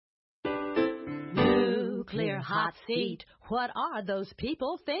Nuclear hot seat. What are those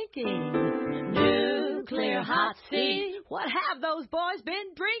people thinking? Nuclear hot seat. What have those boys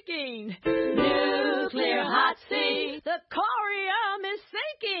been drinking? Nuclear hot seat. The corium is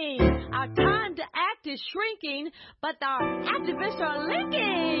sinking. Our time to act is shrinking, but our activists are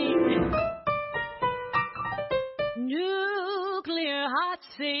linking. Nuclear hot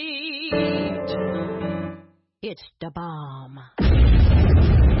seat. It's the bomb.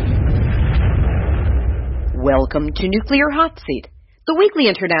 Welcome to Nuclear Hot Seat, the weekly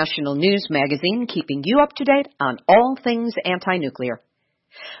international news magazine keeping you up to date on all things anti-nuclear.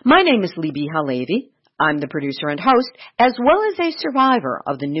 My name is Libbe HaLevy. I'm the producer and host, as well as a survivor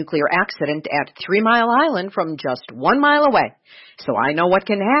of the nuclear accident at 3 Mile Island from just 1 mile away. So I know what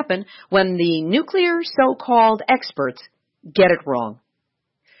can happen when the nuclear so-called experts get it wrong.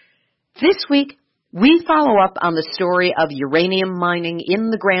 This week, we follow up on the story of uranium mining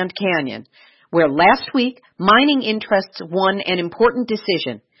in the Grand Canyon, where last week, mining interests won an important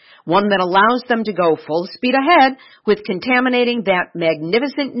decision, one that allows them to go full speed ahead with contaminating that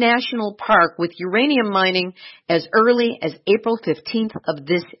magnificent national park with uranium mining as early as April 15th of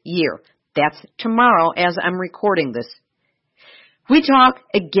this year. That's tomorrow as I'm recording this. We talk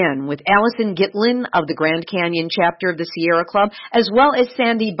again with Allison Gitlin of the Grand Canyon chapter of the Sierra Club, as well as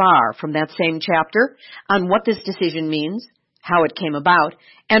Sandy Barr from that same chapter, on what this decision means, how it came about,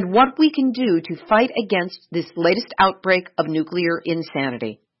 and what we can do to fight against this latest outbreak of nuclear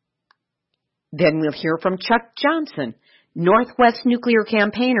insanity. Then we'll hear from Chuck Johnson, Northwest nuclear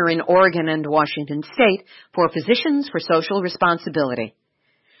campaigner in Oregon and Washington State for Physicians for Social Responsibility.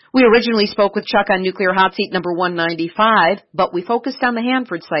 We originally spoke with Chuck on Nuclear Hot Seat number 195, but we focused on the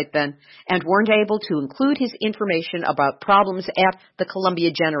Hanford site then and weren't able to include his information about problems at the Columbia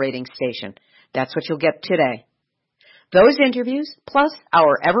Generating Station. That's what you'll get today. Those interviews, plus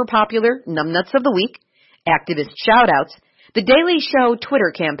our ever-popular Numbnuts of the Week, activist shout-outs, the Daily Show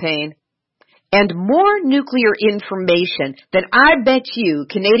Twitter campaign, and more nuclear information than I bet you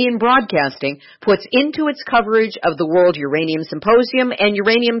Canadian Broadcasting puts into its coverage of the World Uranium Symposium and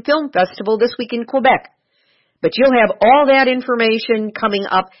Uranium Film Festival this week in Quebec. But you'll have all that information coming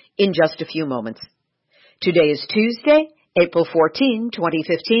up in just a few moments. Today is Tuesday, April 14,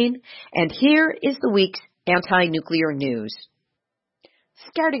 2015, and here is the week's anti-nuclear news.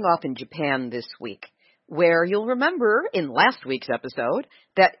 Starting off in Japan this week, where you'll remember in last week's episode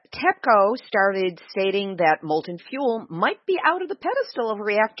that TEPCO started stating that molten fuel might be out of the pedestal of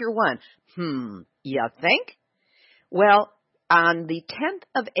Reactor 1. You think? Well, on the 10th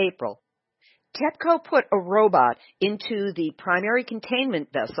of April, TEPCO put a robot into the primary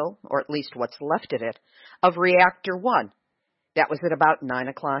containment vessel, or at least what's left of it, of Reactor 1. That was at about 9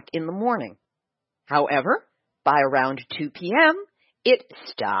 o'clock in the morning. However, by around 2 p.m., it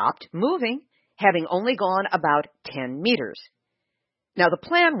stopped moving, having only gone about 10 meters. Now, the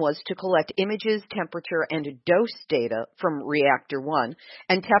plan was to collect images, temperature, and dose data from Reactor 1,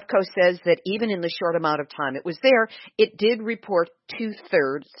 and TEPCO says that even in the short amount of time it was there, it did report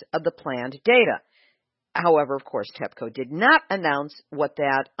 2/3 of the planned data. However, of course, TEPCO did not announce what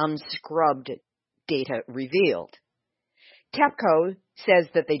that unscrubbed data revealed. TEPCO says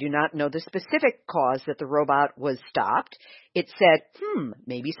that they do not know the specific cause that the robot was stopped. It said,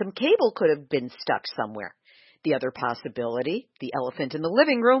 maybe some cable could have been stuck somewhere. The other possibility, the elephant in the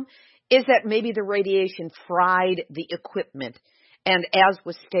living room, is that maybe the radiation fried the equipment. And as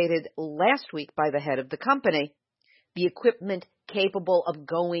was stated last week by the head of the company, the equipment capable of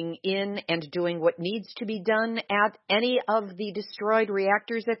going in and doing what needs to be done at any of the destroyed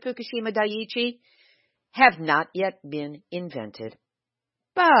reactors at Fukushima Daiichi have not yet been invented.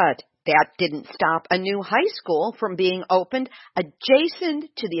 But that didn't stop a new high school from being opened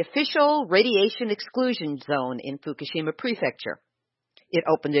adjacent to the official radiation exclusion zone in Fukushima Prefecture. It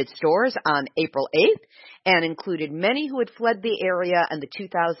opened its doors on April 8th and included many who had fled the area and the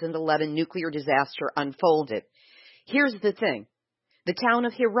 2011 nuclear disaster unfolded. Here's the thing. The town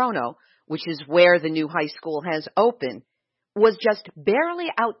of Hirono, which is where the new high school has opened, was just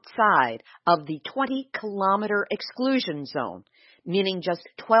barely outside of the 20-kilometer exclusion zone, meaning just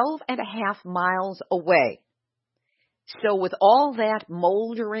 12 and a half miles away. So with all that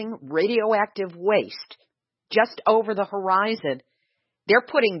moldering radioactive waste just over the horizon, they're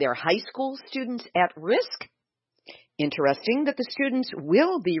putting their high school students at risk. Interesting that the students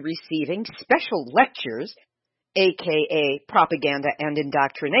will be receiving special lectures, aka propaganda and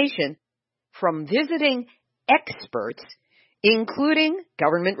indoctrination, from visiting experts, including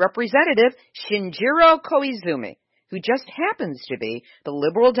government representative Shinjiro Koizumi, who just happens to be the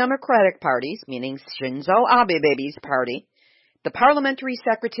Liberal Democratic Party's, meaning Shinzo Abe baby's party, the parliamentary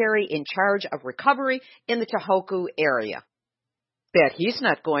secretary in charge of recovery in the Tohoku area. Bet he's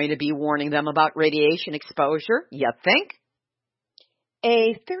not going to be warning them about radiation exposure, you think?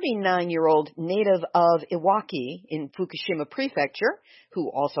 A 39-year-old native of Iwaki in Fukushima Prefecture, who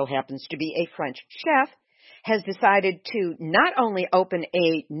also happens to be a French chef, has decided to not only open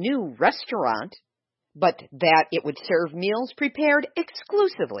a new restaurant, but that it would serve meals prepared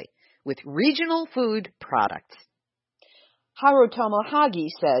exclusively with regional food products. Harutomo Hagi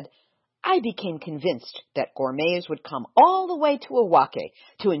said, "I became convinced that gourmets would come all the way to Iwaki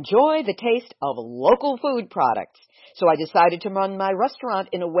to enjoy the taste of local food products. So I decided to run my restaurant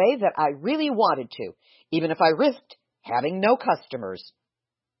in a way that I really wanted to, even if I risked having no customers."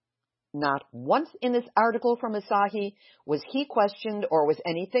 Not once in this article from Asahi was he questioned or was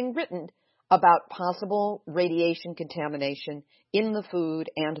anything written about possible radiation contamination in the food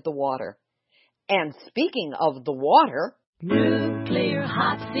and the water. And speaking of the water, nuclear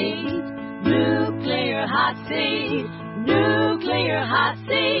hot seat, nuclear hot seat, nuclear hot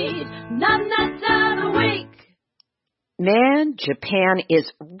seat, nuts out a week. Man, Japan is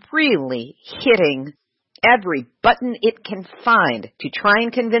really hitting every button it can find to try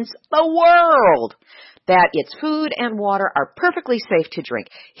and convince the world that its food and water are perfectly safe to drink.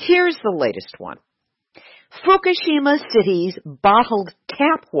 Here's the latest one. Fukushima City's bottled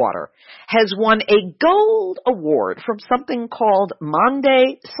tap water has won a gold award from something called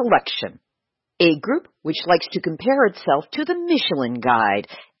Monday Selection, a group which likes to compare itself to the Michelin Guide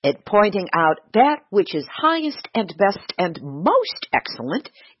at pointing out that which is highest and best and most excellent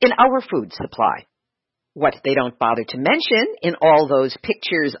in our food supply. What they don't bother to mention in all those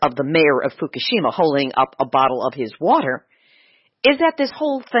pictures of the mayor of Fukushima holding up a bottle of his water is that this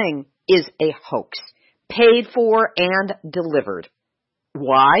whole thing is a hoax, paid for and delivered.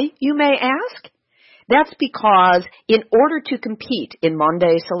 Why, you may ask? That's because in order to compete in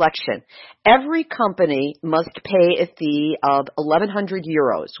Monday Selection, every company must pay a fee of 1,100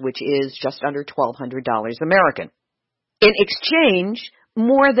 euros, which is just under $1,200 American. In exchange,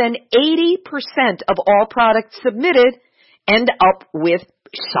 more than 80% of all products submitted end up with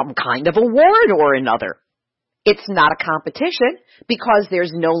some kind of award or another. It's not a competition because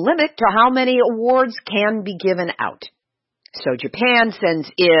there's no limit to how many awards can be given out. So Japan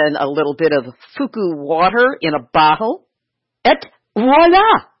sends in a little bit of Fuku water in a bottle, et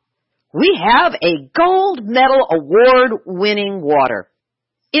voila! We have a gold medal award-winning water,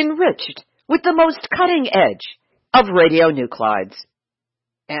 enriched with the most cutting edge of radionuclides.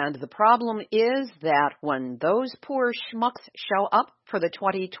 And the problem is that when those poor schmucks show up for the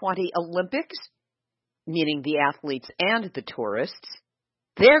 2020 Olympics, meaning the athletes and the tourists,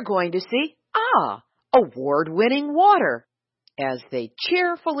 they're going to see, award-winning water, as they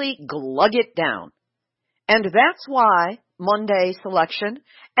cheerfully glug it down. And that's why Monday Selection,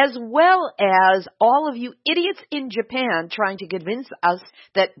 as well as all of you idiots in Japan trying to convince us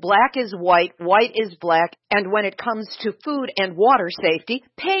that black is white, white is black, and when it comes to food and water safety,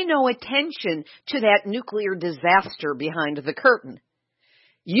 pay no attention to that nuclear disaster behind the curtain.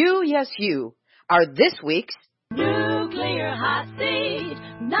 You, yes you, are this week's Nuclear Hot Seat,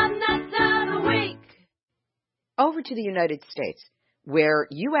 nuts out a week. Over to the United States, where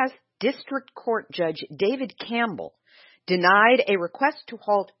U.S. District Court Judge David Campbell denied a request to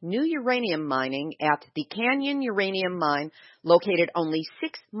halt new uranium mining at the Canyon Uranium Mine located only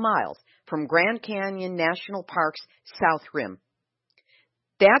 6 miles from Grand Canyon National Park's South Rim.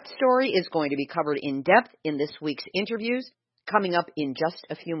 That story is going to be covered in depth in this week's interviews, coming up in just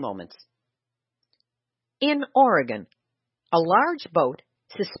a few moments. In Oregon, a large boat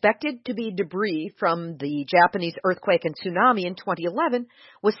suspected to be debris from the Japanese earthquake and tsunami in 2011,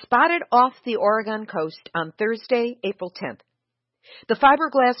 was spotted off the Oregon coast on Thursday, April 10th. The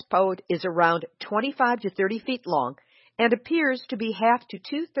fiberglass boat is around 25 to 30 feet long and appears to be half to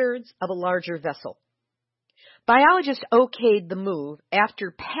two-thirds of a larger vessel. Biologists okayed the move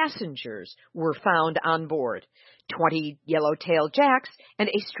after passengers were found on board, 20 yellow-tailed jacks and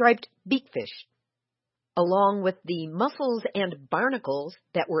a striped beakfish. Along with the mussels and barnacles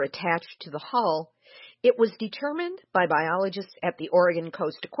that were attached to the hull, it was determined by biologists at the Oregon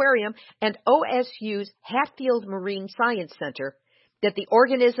Coast Aquarium and OSU's Hatfield Marine Science Center that the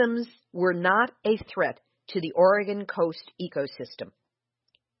organisms were not a threat to the Oregon coast ecosystem.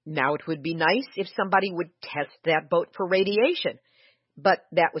 Now, it would be nice if somebody would test that boat for radiation, but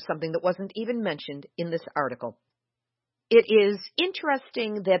that was something that wasn't even mentioned in this article. It is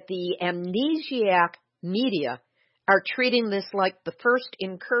interesting that the amnesiac media are treating this like the first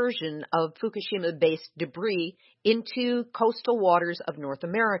incursion of Fukushima-based debris into coastal waters of North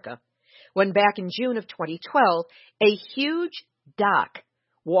America, when back in June of 2012, a huge dock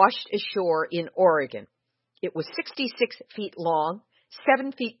washed ashore in Oregon. It was 66 feet long,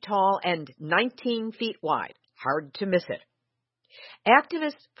 7 feet tall, and 19 feet wide. Hard to miss it.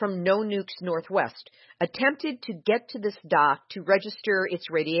 Activists from No Nukes Northwest attempted to get to this dock to register its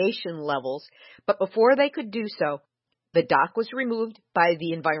radiation levels, but before they could do so, the dock was removed by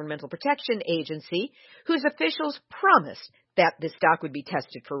the Environmental Protection Agency, whose officials promised that this dock would be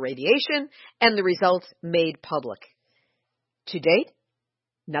tested for radiation and the results made public. To date,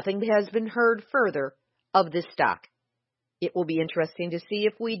 nothing has been heard further of this dock. It will be interesting to see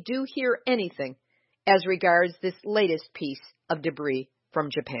if we do hear anything as regards this latest piece of debris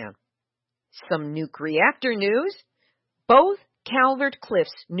from Japan. Some nuke reactor news. Both Calvert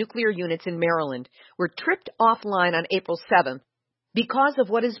Cliffs nuclear units in Maryland were tripped offline on April 7th because of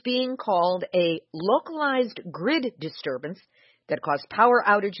what is being called a localized grid disturbance that caused power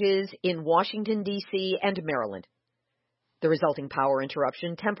outages in Washington, D.C. and Maryland. The resulting power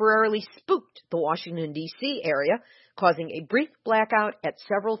interruption temporarily spooked the Washington, D.C. area, causing a brief blackout at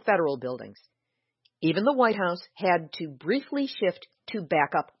several federal buildings. Even the White House had to briefly shift to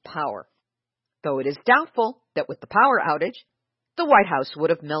backup power, though it is doubtful that with the power outage, the White House would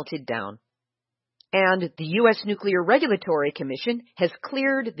have melted down. And the U.S. Nuclear Regulatory Commission has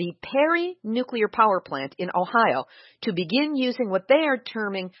cleared the Perry Nuclear Power Plant in Ohio to begin using what they are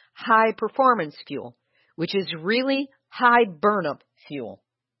terming high-performance fuel, which is really high burn-up fuel.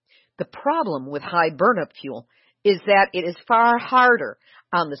 The problem with high burn-up fuel is that it is far harder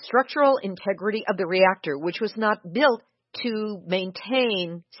on the structural integrity of the reactor, which was not built to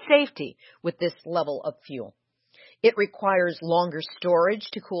maintain safety with this level of fuel. It requires longer storage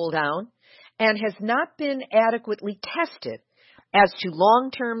to cool down and has not been adequately tested as to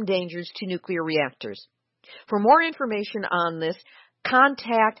long-term dangers to nuclear reactors. For more information on this,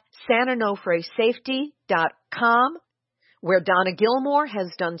 contact sanonofresafety.com, where Donna Gilmore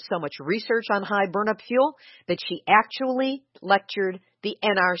has done so much research on high burn-up fuel that she actually lectured the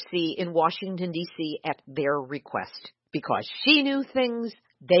NRC in Washington, D.C. at their request, because she knew things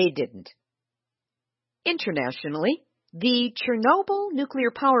they didn't. Internationally, the Chernobyl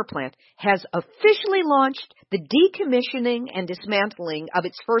nuclear power plant has officially launched the decommissioning and dismantling of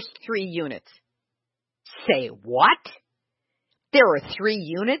its first 3 units. Say what? There are 3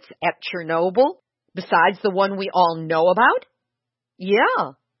 units at Chernobyl besides the one we all know about?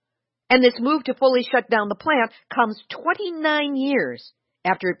 Yeah. And this move to fully shut down the plant comes 29 years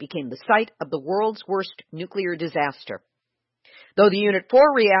after it became the site of the world's worst nuclear disaster. Though the Unit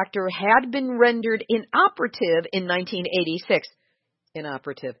 4 reactor had been rendered inoperative in 1986,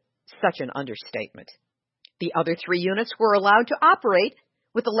 inoperative, such an understatement, the other 3 units were allowed to operate,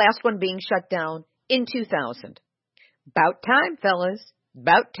 with the last one being shut down in 2000. 'Bout time, fellas,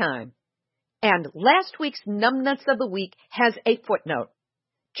 'bout time. And last week's Numbnuts of the Week has a footnote.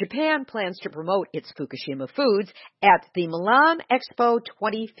 Japan plans to promote its Fukushima foods at the Milan Expo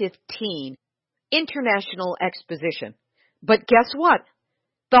 2015 International Exposition. But guess what?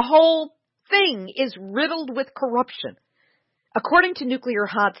 The whole thing is riddled with corruption. According to Nuclear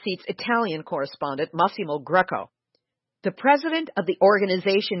Hot Seat's Italian correspondent, Massimo Greco, the president of the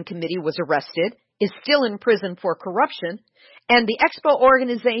organization committee was arrested, is still in prison for corruption, and the Expo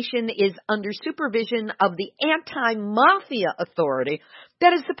organization is under supervision of the Anti-Mafia Authority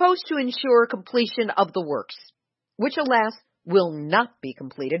that is supposed to ensure completion of the works, which, alas, will not be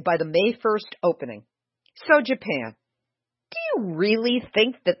completed by the May 1st opening. So, Japan, do you really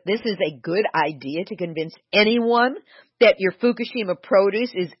think that this is a good idea to convince anyone that your Fukushima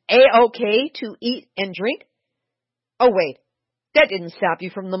produce is A-OK to eat and drink? Oh, wait, that didn't stop you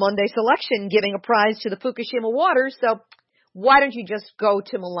from the Monday selection giving a prize to the Fukushima water, so why don't you just go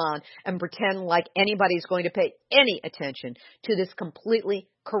to Milan and pretend like anybody's going to pay any attention to this completely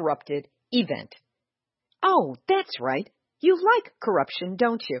corrupted event? Oh, that's right. You like corruption,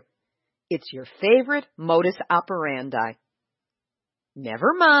 don't you? It's your favorite modus operandi.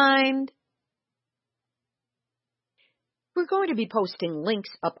 Never mind. We're going to be posting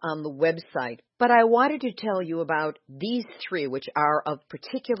links up on the website, but I wanted to tell you about these 3 which are of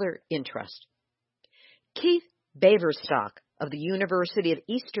particular interest. Keith Baverstock of the University of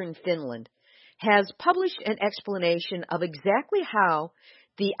Eastern Finland has published an explanation of exactly how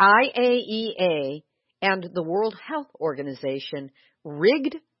the IAEA and the World Health Organization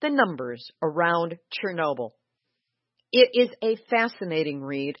rigged the numbers around Chernobyl. It is a fascinating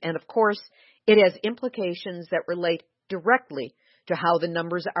read, and of course, it has implications that relate directly to how the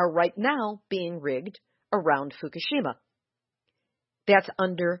numbers are right now being rigged around Fukushima. That's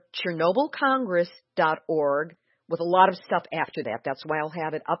under ChernobylCongress.org with a lot of stuff after that. That's why I'll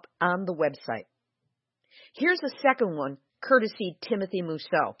have it up on the website. Here's a second one courtesy Timothy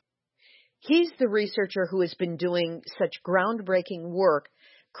Mousseau. He's the researcher who has been doing such groundbreaking work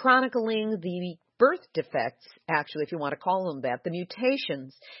chronicling the birth defects, actually, if you want to call them that, the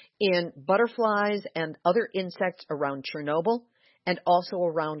mutations in butterflies and other insects around Chernobyl and also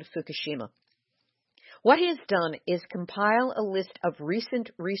around Fukushima. What he has done is compile a list of recent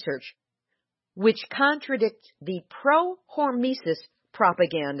research which contradicts the pro-hormesis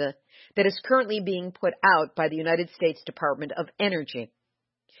propaganda that is currently being put out by the United States Department of Energy.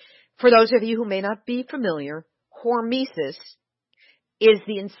 For those of you who may not be familiar, hormesis is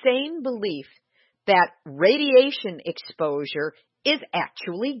the insane belief that radiation exposure is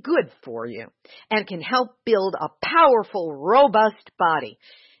actually good for you and can help build a powerful, robust body,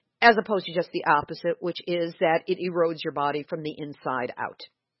 as opposed to just the opposite, which is that it erodes your body from the inside out.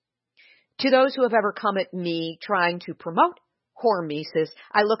 To those who have ever come at me trying to promote hormesis,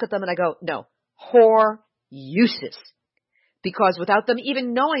 I look at them and I go, no, hor-usis. Because without them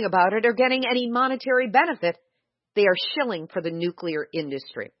even knowing about it or getting any monetary benefit, they are shilling for the nuclear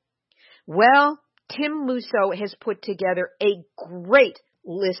industry. Well, Tim Mousseau has put together a great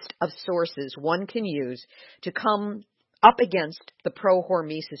list of sources one can use to come up against the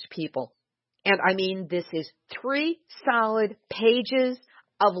pro-hormesis people. And I mean, this is 3 solid pages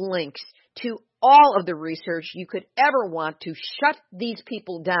of links to all of the research you could ever want to shut these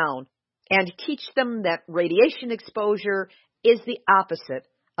people down and teach them that radiation exposure is the opposite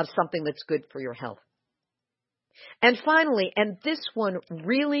of something that's good for your health. And finally, and this one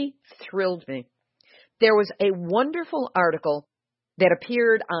really thrilled me, there was a wonderful article that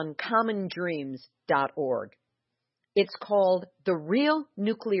appeared on commondreams.org. It's called The Real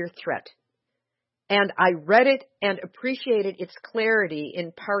Nuclear Threat. And I read it and appreciated its clarity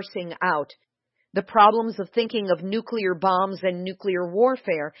in parsing out the problems of thinking of nuclear bombs and nuclear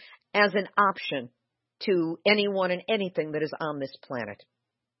warfare as an option to anyone and anything that is on this planet.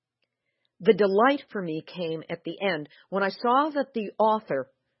 The delight for me came at the end when I saw that the author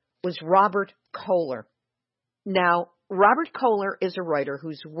was Robert Kohler. Now, Robert Kohler is a writer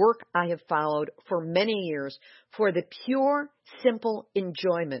whose work I have followed for many years for the pure, simple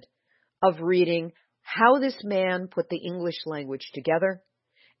enjoyment of reading how this man put the English language together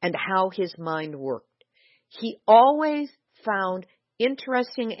and how his mind worked. He always found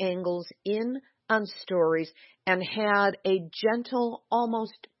interesting angles in on stories and had a gentle,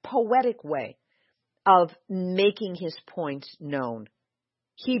 almost poetic way of making his points known.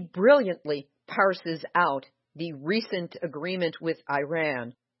 He brilliantly parses out the recent agreement with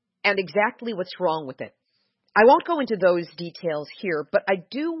Iran and exactly what's wrong with it. I won't go into those details here, but I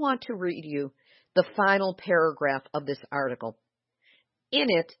do want to read you the final paragraph of this article. In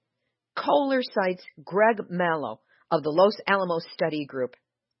it, Kohler cites Greg Mallow of the Los Alamos Study Group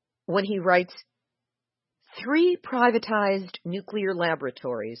when he writes, 3 privatized nuclear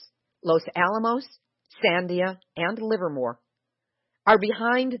laboratories, Los Alamos, Sandia, and Livermore, are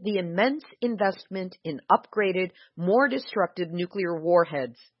behind the immense investment in upgraded, more destructive nuclear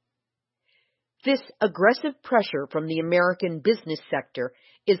warheads. This aggressive pressure from the American business sector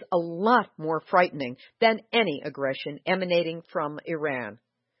is a lot more frightening than any aggression emanating from Iran,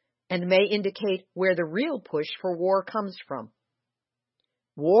 and may indicate where the real push for war comes from.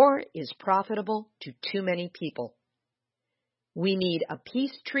 War is profitable to too many people. We need a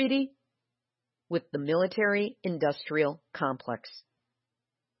peace treaty with the military-industrial complex.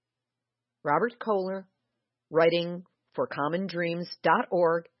 Robert Kohler, writing for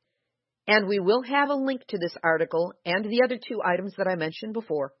commondreams.org, and we will have a link to this article and the other 2 items that I mentioned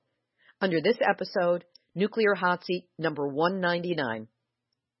before under this episode, Nuclear Hot Seat number 199.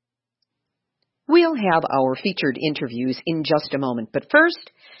 We'll have our featured interviews in just a moment, but first,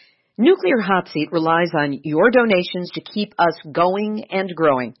 Nuclear Hot Seat relies on your donations to keep us going and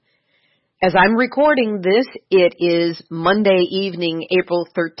growing. As I'm recording this, it is Monday evening, April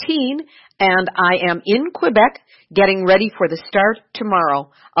 13, and I am in Quebec getting ready for the start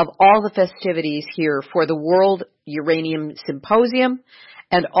tomorrow of all the festivities here for the World Uranium Symposium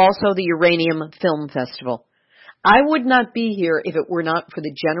and also the Uranium Film Festival. I would not be here if it were not for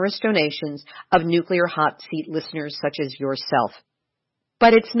the generous donations of Nuclear Hot Seat listeners such as yourself.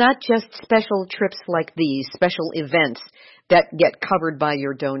 But it's not just special trips like these, special events, that get covered by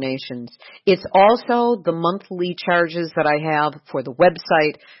your donations. It's also the monthly charges that I have for the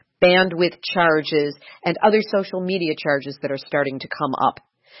website, bandwidth charges, and other social media charges that are starting to come up.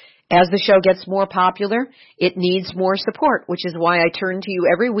 As the show gets more popular, it needs more support, which is why I turn to you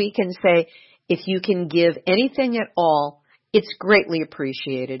every week and say, if you can give anything at all, it's greatly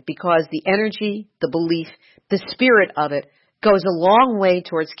appreciated because the energy, the belief, the spirit of it goes a long way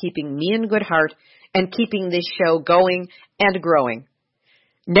towards keeping me in good heart and keeping this show going and growing.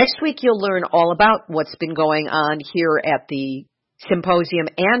 Next week, you'll learn all about what's been going on here at the symposium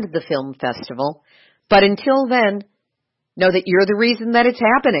and the film festival. But until then, know that you're the reason that it's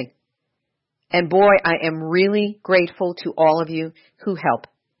happening. And boy, I am really grateful to all of you who help.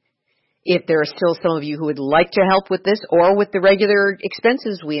 If there are still some of you who would like to help with this or with the regular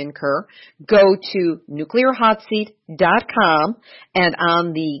expenses we incur, go to nuclearhotseat.com and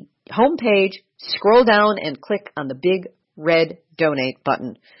on the homepage, scroll down and click on the big red donate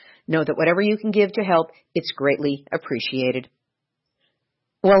button. Know that whatever you can give to help, it's greatly appreciated.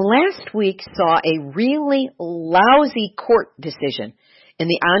 Well, last week saw a really lousy court decision in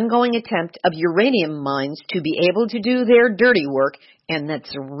the ongoing attempt of uranium mines to be able to do their dirty work, and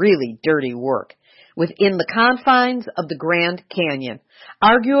that's really dirty work, within the confines of the Grand Canyon,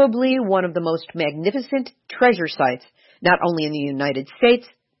 arguably one of the most magnificent treasure sites, not only in the United States,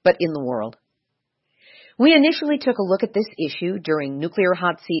 but in the world. We initially took a look at this issue during Nuclear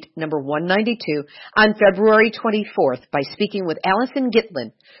Hot Seat number 192 on February 24th by speaking with Allison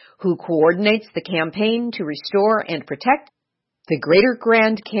Gitlin, who coordinates the campaign to restore and protect the Greater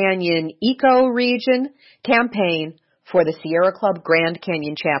Grand Canyon Eco-Region campaign for the Sierra Club Grand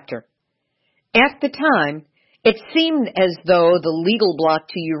Canyon chapter. At the time, it seemed as though the legal block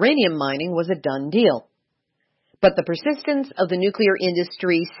to uranium mining was a done deal. But the persistence of the nuclear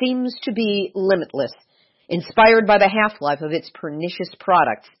industry seems to be limitless, inspired by the half-life of its pernicious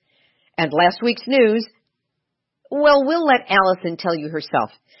products. And last week's news, well, we'll let Allison tell you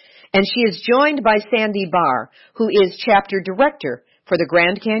herself. And she is joined by Sandy Barr, who is chapter director for the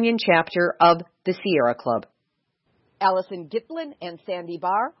Grand Canyon chapter of the Sierra Club. Allison Gitlin and Sandy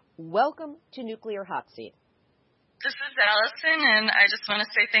Barr, welcome to Nuclear Hot Seat. This is Allison, and I just want to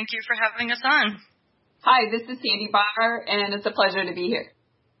say thank you for having us on. Hi, this is Sandy Barr, and it's a pleasure to be here.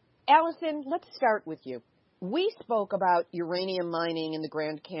 Allison, let's start with you. We spoke about uranium mining in the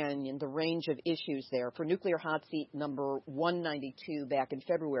Grand Canyon, the range of issues there, for Nuclear Hot Seat number 192 back in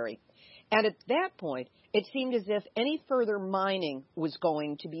February. And at that point, it seemed as if any further mining was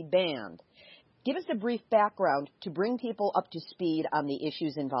going to be banned. Give us a brief background to bring people up to speed on the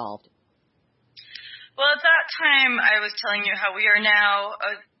issues involved. Well, at that time, I was telling you how we are now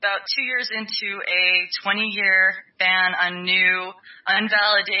about 2 years into a 20-year ban on new,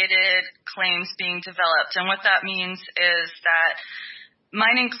 unvalidated claims being developed. And what that means is that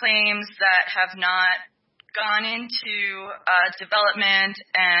mining claims that have not gone into development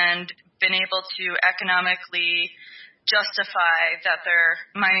and been able to economically justify that their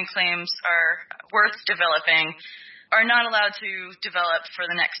mining claims are worth developing are not allowed to develop for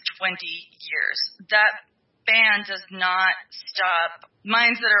the next 20 years. That ban does not stop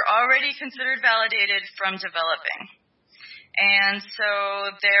mines that are already considered validated from developing. And so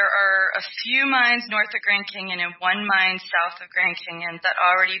there are a few mines north of Grand Canyon and one mine south of Grand Canyon that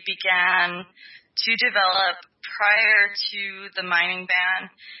already began to develop prior to the mining ban,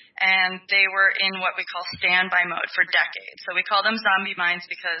 and they were in what we call standby mode for decades. So we call them zombie mines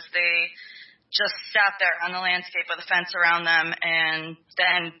because they just sat there on the landscape with a fence around them, and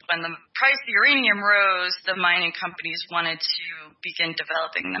then when the price of uranium rose, the mining companies wanted to begin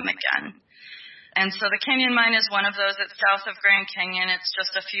developing them again. And so the Canyon Mine is one of those. It's south of Grand Canyon. It's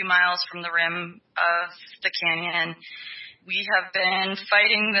just a few miles from the rim of the canyon. We have been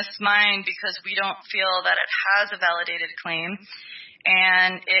fighting this mine because we don't feel that it has a validated claim,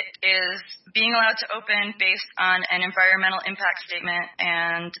 and it is being allowed to open based on an environmental impact statement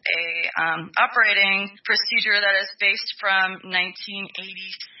and a operating procedure that is based from 1986.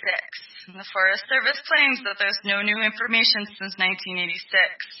 And the Forest Service claims that there's no new information since 1986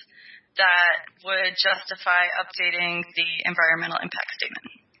 that would justify updating the environmental impact statement.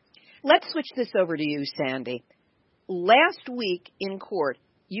 Let's switch this over to you, Sandy. Last week in court,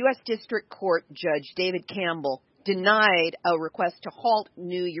 U.S. District Court Judge David Campbell denied a request to halt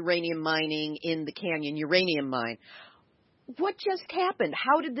new uranium mining in the Canyon Uranium Mine. What just happened?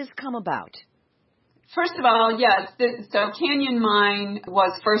 How did this come about? First of all, yes, so Canyon Mine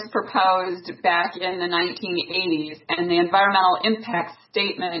was first proposed back in the 1980s, and the environmental impact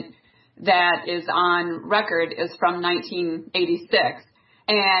statement that is on record is from 1986.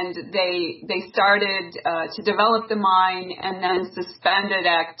 And they started to develop the mine and then suspended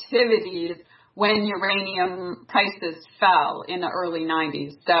activities when uranium prices fell in the early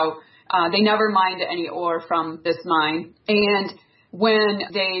 90s. So they never mined any ore from this mine. And when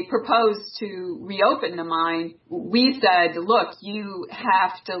they proposed to reopen the mine, we said, look, you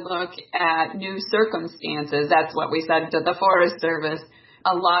have to look at new circumstances. That's what we said to the Forest Service.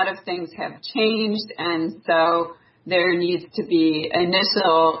 A lot of things have changed, and so there needs to be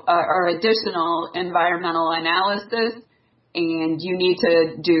initial or additional environmental analysis, and you need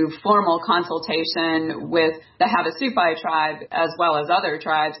to do formal consultation with the Havasupai tribe as well as other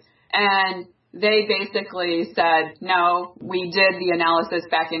tribes. And they basically said, no, we did the analysis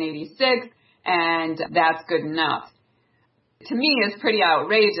back in 86, and that's good enough. To me, it's pretty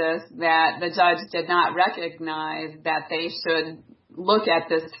outrageous that the judge did not recognize that they should look at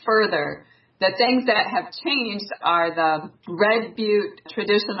this further. The things that have changed are the Red Butte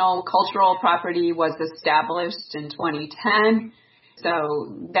traditional cultural property was established in 2010,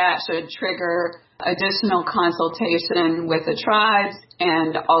 so that should trigger additional consultation with the tribes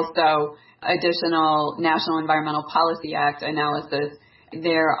and also additional National Environmental Policy Act analysis.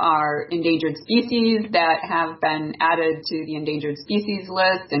 There are endangered species that have been added to the endangered species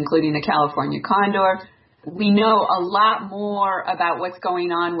list, including the California condor. We know a lot more about what's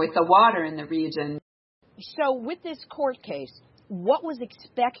going on with the water in the region. So with this court case, what was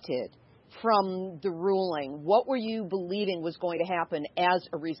expected from the ruling? What were you believing was going to happen as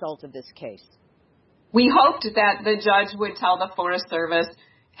a result of this case? We hoped that the judge would tell the Forest Service,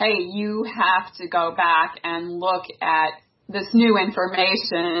 hey, you have to go back and look at this new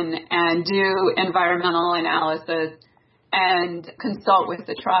information and do environmental analysis and consult with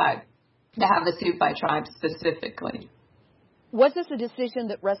the tribe, the Havasupai tribe specifically. Was this a decision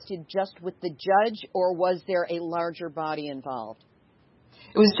that rested just with the judge, or was there a larger body involved?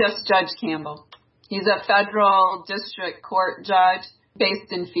 It was just Judge Campbell. He's a federal district court judge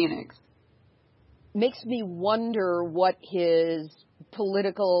based in Phoenix. Makes me wonder what his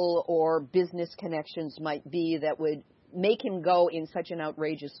political or business connections might be that would make him go in such an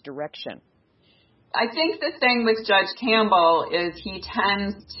outrageous direction. I think the thing with Judge Campbell is he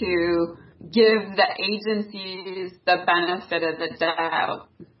tends to give the agencies the benefit of the doubt.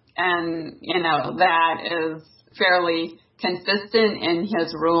 And, that is fairly consistent in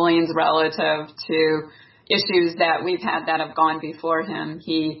his rulings relative to issues that we've had that have gone before him.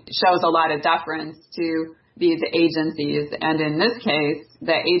 He shows a lot of deference to these agencies. And in this case,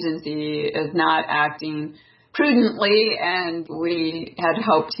 the agency is not acting prudently, and we had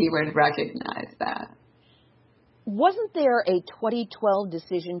hoped he would recognize that. Wasn't there a 2012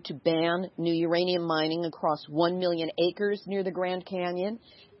 decision to ban new uranium mining across 1 million acres near the Grand Canyon?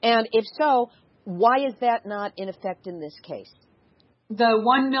 And if so, why is that not in effect in this case? The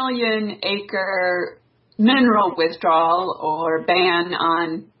 1 million acre mineral withdrawal or ban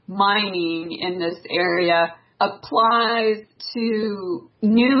on mining in this area applies to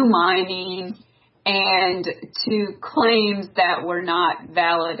new mining and to claims that were not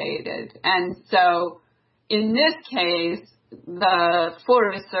validated. And so in this case, the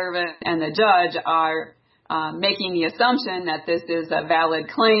Forest Service and the judge are making the assumption that this is a valid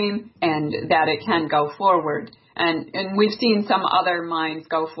claim and that it can go forward. And we've seen some other mines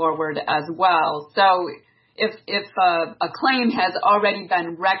go forward as well. So if a claim has already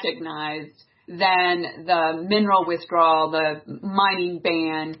been recognized, then the mineral withdrawal, the mining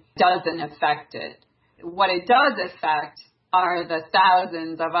ban, doesn't affect it. What it does affect are the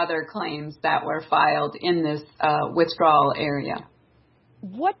thousands of other claims that were filed in this withdrawal area.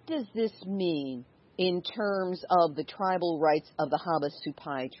 What does this mean in terms of the tribal rights of the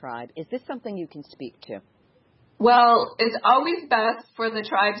Havasupai tribe? Is this something you can speak to? Well, it's always best for the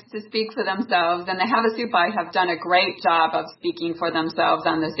tribes to speak for themselves, and the Havasupai have done a great job of speaking for themselves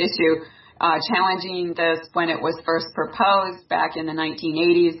on this issue, challenging this when it was first proposed back in the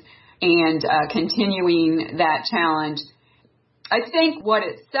 1980s and continuing that challenge. I think what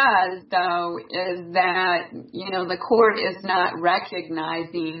it says, though, is that, the court is not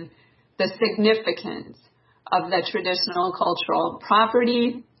recognizing the significance of the traditional cultural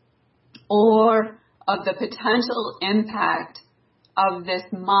property or of the potential impact of this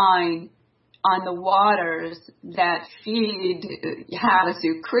mine on the waters that feed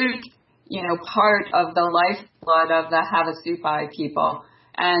Havasu Creek, part of the lifeblood of the Havasupai people.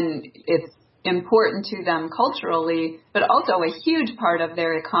 And it's important to them culturally, but also a huge part of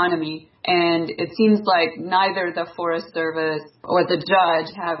their economy. And it seems like neither the Forest Service or the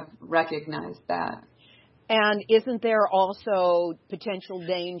judge have recognized that. And isn't there also potential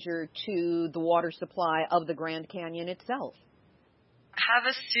danger to the water supply of the Grand Canyon itself?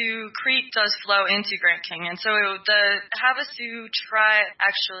 Havasu Creek does flow into Grand Canyon. So the Havasu tribe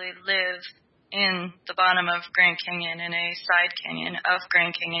actually live in the bottom of Grand Canyon, in a side canyon of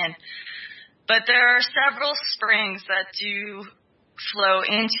Grand Canyon. But there are several springs that do flow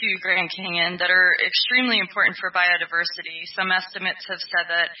into Grand Canyon that are extremely important for biodiversity. Some estimates have said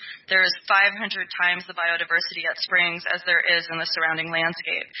that there is 500 times the biodiversity at springs as there is in the surrounding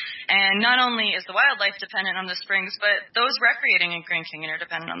landscape. And not only is the wildlife dependent on the springs, but those recreating in Grand Canyon are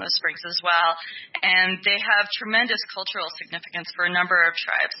dependent on those springs as well. And they have tremendous cultural significance for a number of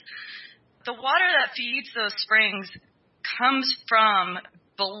tribes. The water that feeds those springs comes from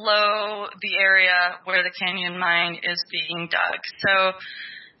below the area where the canyon mine is being dug. So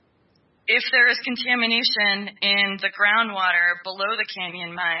if there is contamination in the groundwater below the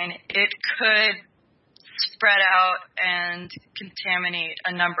canyon mine, it could spread out and contaminate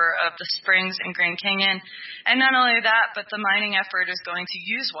a number of the springs in Grand Canyon. And not only that, but the mining effort is going to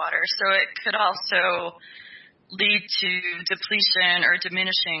use water. So it could also lead to depletion or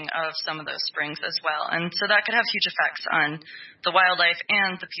diminishing of some of those springs as well. And so that could have huge effects on the wildlife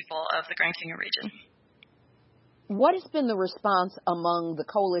and the people of the Grand Canyon region. What has been the response among the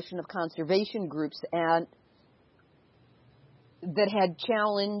coalition of conservation groups that had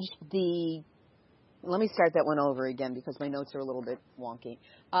challenged the... Let me start that one over again because my notes are a little bit wonky.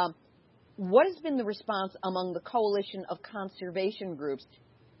 What has been the response among the coalition of conservation groups?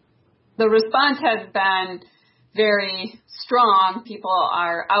 The response has been very strong. People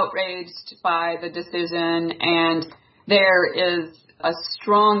are outraged by the decision, and there is a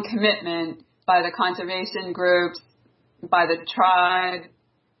strong commitment by the conservation groups, by the tribe,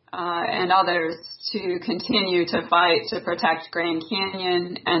 and others to continue to fight to protect Grand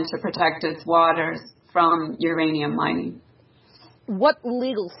Canyon and to protect its waters from uranium mining. What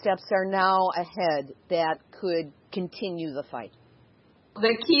legal steps are now ahead that could continue the fight?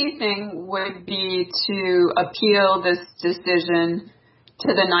 The key thing would be to appeal this decision to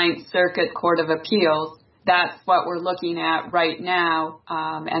the Ninth Circuit Court of Appeals. That's what we're looking at right now,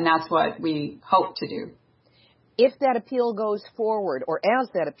 and that's what we hope to do. If that appeal goes forward, or as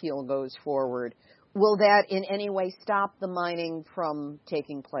that appeal goes forward, will that in any way stop the mining from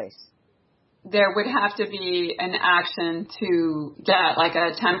taking place? There would have to be an action to get like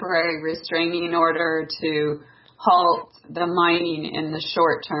a temporary restraining order to halt the mining in the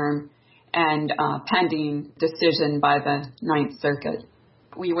short term and pending decision by the Ninth Circuit.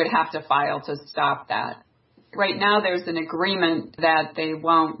 We would have to file to stop that. Right now there's an agreement that they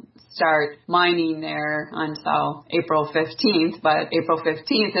won't start mining there until April 15th, but April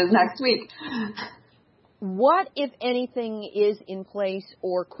 15th is next week. What, if anything, is in place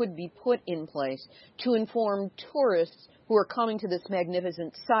or could be put in place to inform tourists who are coming to this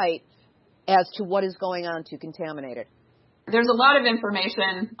magnificent site as to what is going on to contaminate it? There's a lot of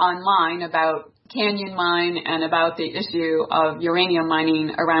information online about Canyon Mine and about the issue of uranium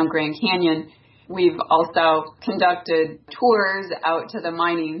mining around Grand Canyon. We've also conducted tours out to the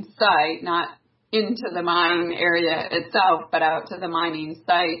mining site, not into the mining area itself, but out to the mining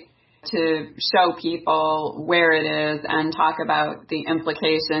site to show people where it is and talk about the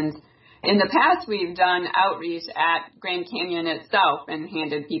implications. In the past, we've done outreach at Grand Canyon itself and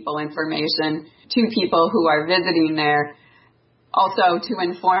handed people information to people who are visiting there. Also to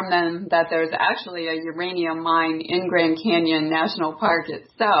inform them that there's actually a uranium mine in Grand Canyon National Park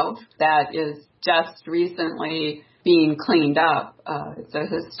itself that is just recently being cleaned up. It's a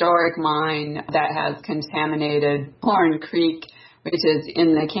historic mine that has contaminated Horn Creek, which is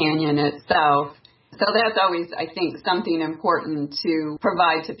in the canyon itself. So that's always, I think, something important to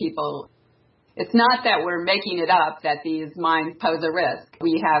provide to people. It's not that we're making it up that these mines pose a risk.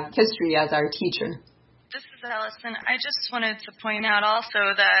 We have history as our teacher. This is Allison. I just wanted to point out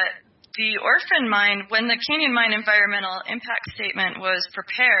also that the Orphan Mine, when the Canyon Mine Environmental Impact Statement was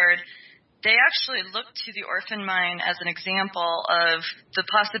prepared, they actually looked to the Orphan Mine as an example of the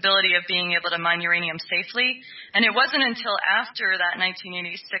possibility of being able to mine uranium safely. And it wasn't until after that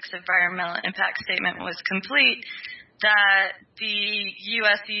 1986 Environmental Impact Statement was complete that the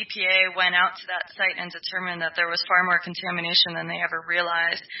U.S. EPA went out to that site and determined that there was far more contamination than they ever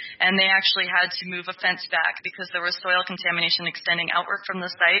realized. And they actually had to move a fence back because there was soil contamination extending outward from the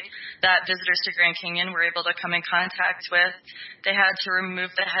site that visitors to Grand Canyon were able to come in contact with. They had to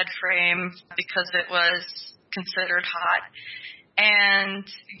remove the head frame because it was considered hot. And,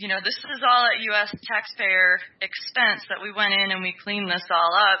 you know, this is all at U.S. taxpayer expense that we went in and we cleaned this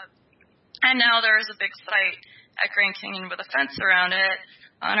all up. And now there is a big site at Grand Canyon with a fence around it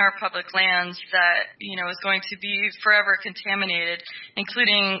on our public lands that, you know, is going to be forever contaminated,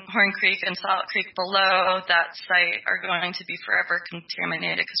 including Horn Creek and Salt Creek below that site are going to be forever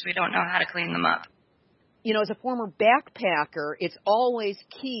contaminated because we don't know how to clean them up. You know, as a former backpacker, it's always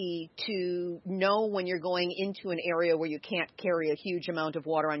key to know when you're going into an area where you can't carry a huge amount of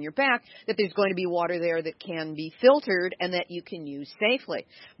water on your back, that there's going to be water there that can be filtered and that you can use safely.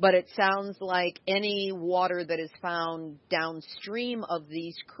 But it sounds like any water that is found downstream of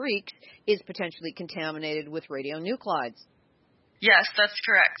these creeks is potentially contaminated with radionuclides. Yes, that's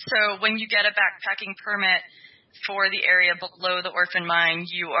correct. So when you get a backpacking permit for the area below the orphan mine,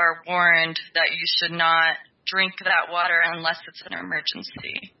 you are warned that you should not drink that water unless it's an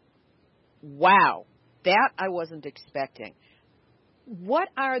emergency. Wow, that I wasn't expecting. What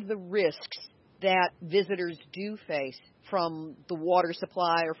are the risks that visitors do face from the water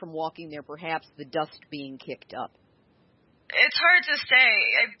supply or from walking there, perhaps the dust being kicked up? It's hard to say.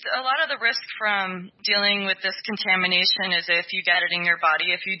 A lot of the risk from dealing with this contamination is if you get it in your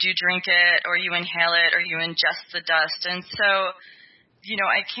body, if you do drink it or you inhale it or you ingest the dust. And so, you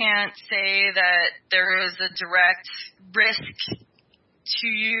know, I can't say that there is a direct risk to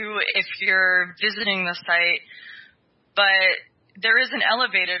you if you're visiting the site, but there is an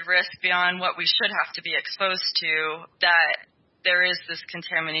elevated risk beyond what we should have to be exposed to that there is this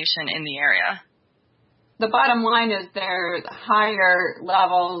contamination in the area. The bottom line is there's higher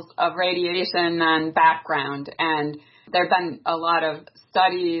levels of radiation than background, and there have been a lot of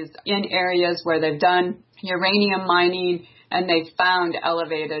studies in areas where they've done uranium mining and they've found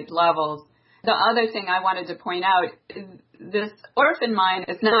elevated levels. The other thing I wanted to point out is this orphan mine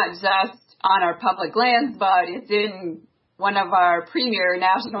is not just on our public lands, but it's in one of our premier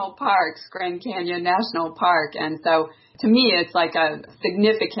national parks, Grand Canyon National Park. And so to me, it's like a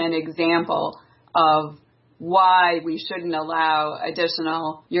significant example of why we shouldn't allow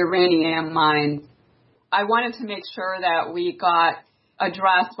additional uranium mines. I wanted to make sure that we got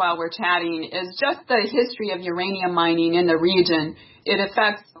addressed while we're chatting is just the history of uranium mining in the region. It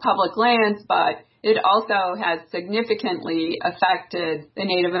affects public lands, but it also has significantly affected the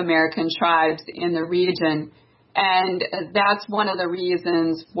Native American tribes in the region. And that's one of the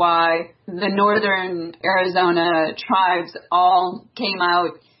reasons why the northern Arizona tribes all came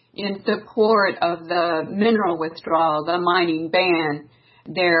out in support of the mineral withdrawal, the mining ban.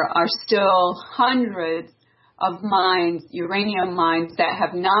 There are still hundreds of mines, uranium mines, that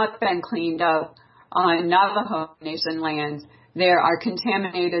have not been cleaned up on Navajo Nation lands. There are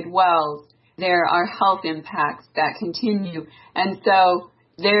contaminated wells. There are health impacts that continue. And so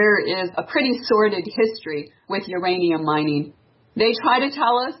there is a pretty sordid history with uranium mining. They try to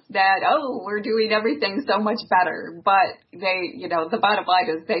tell us that, oh, we're doing everything so much better, but the bottom line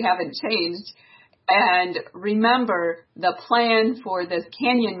is they haven't changed. And remember, the plan for this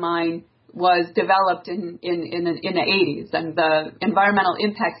canyon mine was developed in the 80s, and the environmental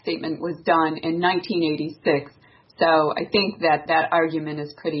impact statement was done in 1986. So I think that argument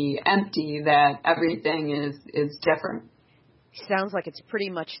is pretty empty, that everything is different. Sounds like it's pretty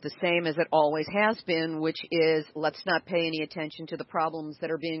much the same as it always has been, which is let's not pay any attention to the problems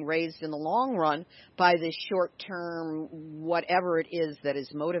that are being raised in the long run by this short-term whatever it is that is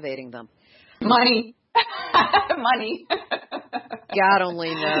motivating them. Money. Money. God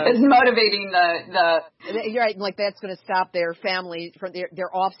only knows. It's motivating the You're right, like that's going to stop their family, from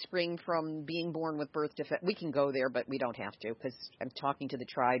their offspring from being born with birth defects. We can go there, but we don't have to because I'm talking to the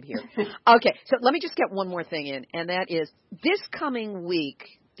tribe here. Okay, so let me just get one more thing in, and that is this coming week,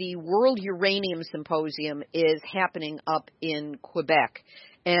 the World Uranium Symposium is happening up in Quebec,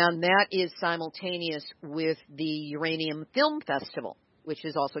 and that is simultaneous with the Uranium Film Festival, which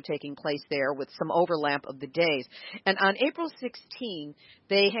is also taking place there with some overlap of the days. And on April 16,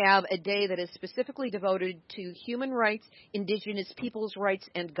 they have a day that is specifically devoted to human rights, indigenous peoples' rights,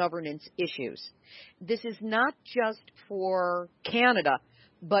 and governance issues. This is not just for Canada,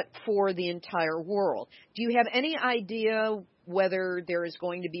 but for the entire world. Do you have any idea whether there is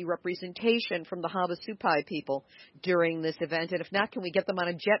going to be representation from the Havasupai people during this event? And if not, can we get them on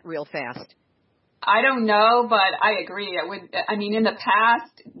a jet real fast? I don't know, but I agree. In the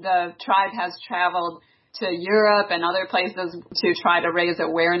past, the tribe has traveled to Europe and other places to try to raise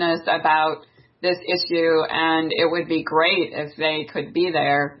awareness about this issue, and it would be great if they could be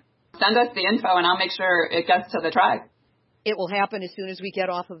there. Send us the info, and I'll make sure it gets to the tribe. It will happen as soon as we get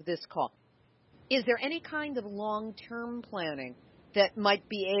off of this call. Is there any kind of long-term planning that might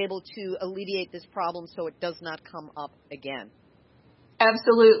be able to alleviate this problem so it does not come up again?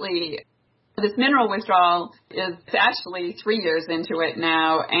 Absolutely. This mineral withdrawal is actually 3 years into it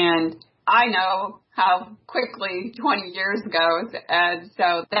now, and I know how quickly 20 years goes, and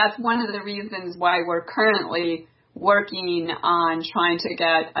so that's one of the reasons why we're currently working on trying to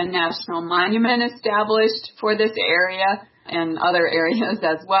get a national monument established for this area and other areas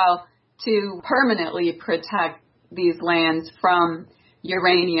as well to permanently protect these lands from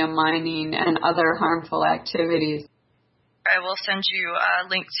uranium mining and other harmful activities. I will send you a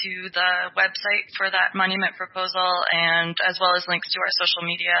link to the website for that monument proposal, and as well as links to our social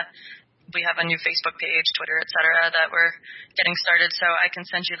media. We have a new Facebook page, Twitter, etc., that we're getting started, so I can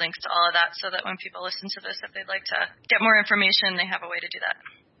send you links to all of that so that when people listen to this, if they'd like to get more information, they have a way to do that.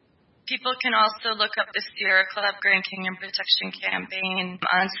 People can also look up the Sierra Club Grand Canyon Protection Campaign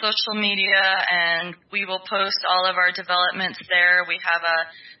on social media, and we will post all of our developments there. We have a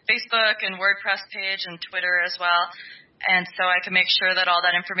Facebook and WordPress page and Twitter as well, and so I can make sure that all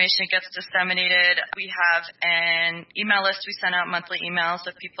that information gets disseminated. We have an email list. We send out monthly emails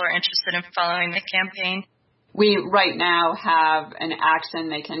if people are interested in following the campaign. We right now have an action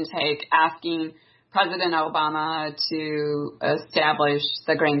they can take asking President Obama to establish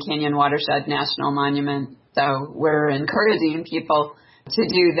the Grand Canyon Watershed National Monument. So we're encouraging people to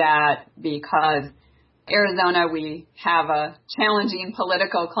do that because Arizona, we have a challenging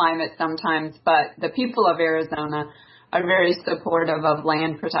political climate sometimes, but the people of Arizona are very supportive of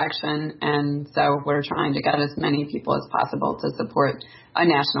land protection, and so we're trying to get as many people as possible to support a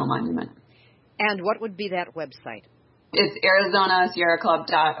national monument. And what would be that website? It's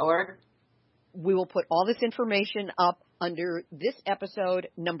ArizonaSierraClub.org. We will put all this information up under this episode,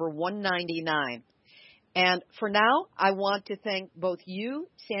 number 199. And for now, I want to thank both you,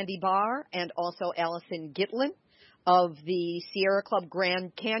 Sandy Barr, and also Allison Gitlin of the Sierra Club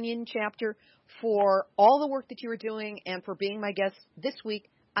Grand Canyon chapter for all the work that you are doing and for being my guest this week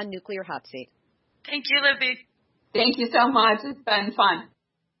on Nuclear Hot Seat. Thank you, Libby. Thank you so much. It's been fun.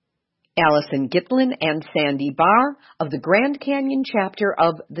 Allison Gitlin and Sandy Barr of the Grand Canyon chapter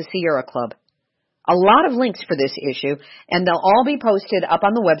of the Sierra Club. A lot of links for this issue, and they'll all be posted up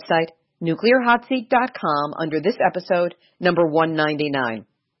on the website, nuclearhotseat.com, under this episode, number 199.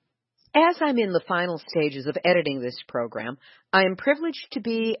 As I'm in the final stages of editing this program, I am privileged to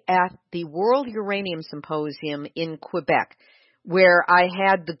be at the World Uranium Symposium in Quebec, where I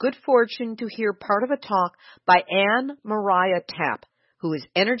had the good fortune to hear part of a talk by Anne Mariah Tapp, who is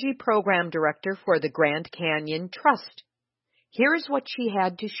Energy Program Director for the Grand Canyon Trust. Here is what she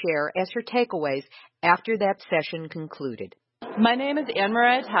had to share as her takeaways after that session concluded. My name is Anne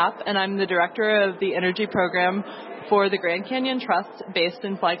Mariah Tapp, and I'm the Director of the Energy Program for the Grand Canyon Trust based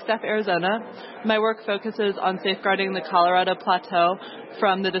in Flagstaff, Arizona. My work focuses on safeguarding the Colorado Plateau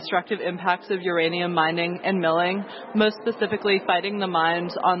from the destructive impacts of uranium mining and milling, most specifically fighting the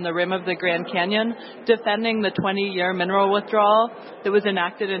mines on the rim of the Grand Canyon, defending the 20-year mineral withdrawal that was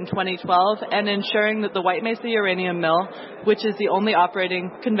enacted in 2012, and ensuring that the White Mesa Uranium Mill, which is the only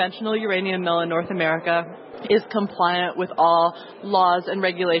operating conventional uranium mill in North America, is compliant with all laws and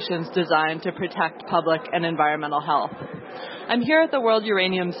regulations designed to protect public and environmental health. I'm here at the World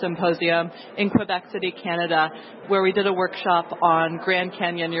Uranium Symposium in Quebec City, Canada, where we did a workshop on Grand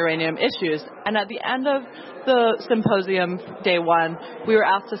Canyon uranium issues. And at the end of the symposium, day one, we were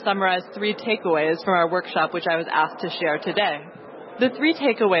asked to summarize 3 takeaways from our workshop, which I was asked to share today. The 3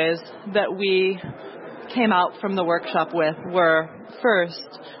 takeaways that we came out from the workshop with were,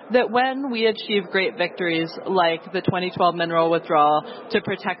 first, that when we achieve great victories like the 2012 mineral withdrawal to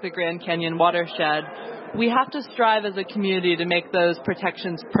protect the Grand Canyon watershed, we have to strive as a community to make those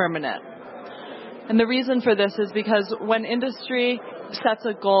protections permanent. And the reason for this is because when industry sets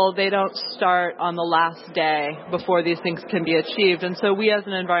a goal, they don't start on the last day before these things can be achieved. And so we as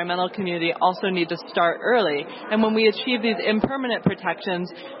an environmental community also need to start early. And when we achieve these impermanent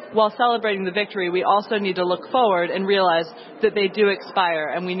protections, while celebrating the victory, we also need to look forward and realize that they do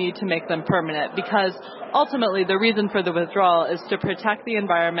expire and we need to make them permanent, because ultimately the reason for the withdrawal is to protect the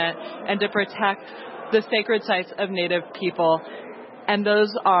environment and to protect the sacred sites of Native people, and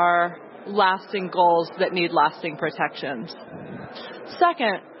those are lasting goals that need lasting protections.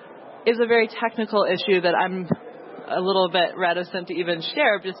 Second is a very technical issue that I'm a little bit reticent to even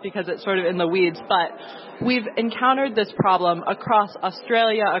share just because it's sort of in the weeds, but we've encountered this problem across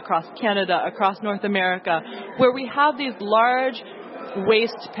Australia, across Canada, across North America, where we have these large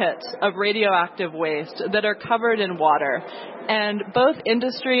waste pits of radioactive waste that are covered in water. And both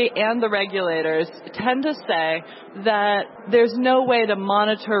industry and the regulators tend to say that there's no way to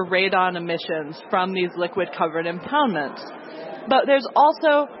monitor radon emissions from these liquid-covered impoundments. But there's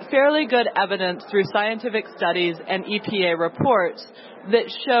also fairly good evidence through scientific studies and EPA reports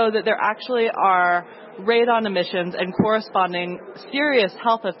that show that there actually are radon emissions and corresponding serious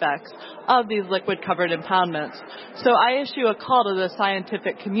health effects of these liquid-covered impoundments. So I issue a call to the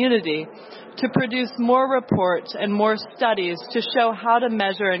scientific community to produce more reports and more studies to show how to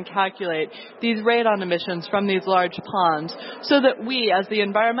measure and calculate these radon emissions from these large ponds so that we, as the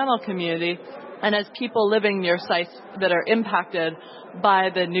environmental community, and as people living near sites that are impacted by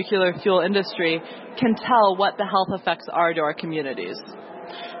the nuclear fuel industry, can tell what the health effects are to our communities.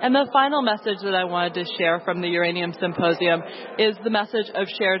 And the final message that I wanted to share from the Uranium Symposium is the message of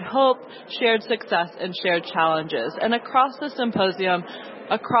shared hope, shared success, and shared challenges. And across the symposium,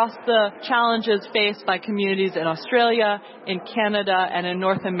 across the challenges faced by communities in Australia, in Canada, and in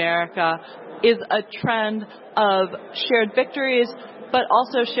North America, is a trend of shared victories, but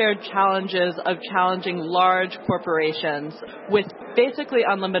also shared challenges of challenging large corporations with basically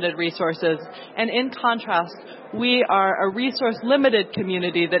unlimited resources. And in contrast, we are a resource-limited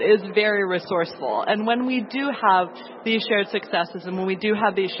community that is very resourceful. And when we do have these shared successes and when we do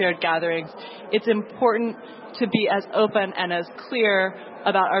have these shared gatherings, it's important to be as open and as clear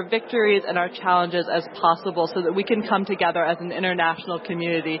about our victories and our challenges as possible so that we can come together as an international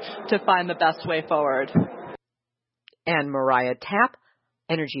community to find the best way forward. And Mariah Tapp,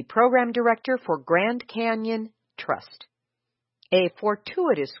 Energy Program Director for Grand Canyon Trust. A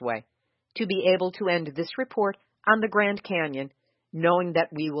fortuitous way to be able to end this report on the Grand Canyon, knowing that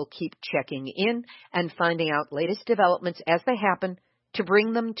we will keep checking in and finding out latest developments as they happen to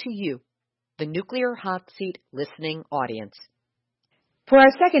bring them to you, the Nuclear Hot Seat listening audience. For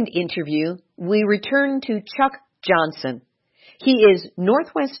our second interview, we return to Chuck Johnson. He is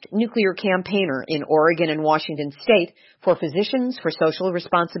Northwest Nuclear Campaigner in Oregon and Washington State for Physicians for Social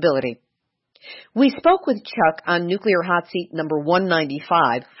Responsibility. We spoke with Chuck on Nuclear Hot Seat number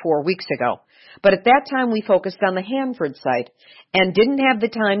 195 4 weeks ago, but at that time we focused on the Hanford site and didn't have the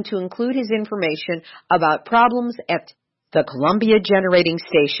time to include his information about problems at the Columbia Generating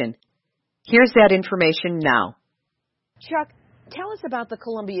Station. Here's that information now. Chuck, tell us about the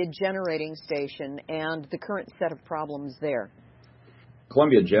Columbia Generating Station and the current set of problems there.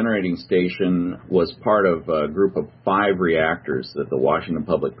 Columbia Generating Station was part of a group of 5 reactors that the Washington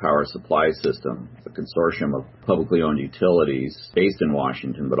Public Power Supply System, a consortium of publicly owned utilities based in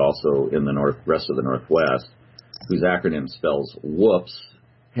Washington, but also in the rest of the Northwest, whose acronym spells WHOOPS,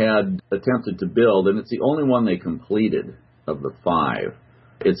 had attempted to build, and it's the only one they completed of the 5.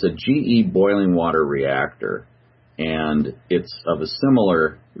 It's a GE boiling water reactor, and it's of a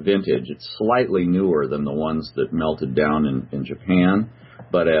similar vintage. It's slightly newer than the ones that melted down in Japan.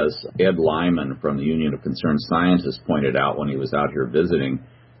 But as Ed Lyman from the Union of Concerned Scientists pointed out when he was out here visiting,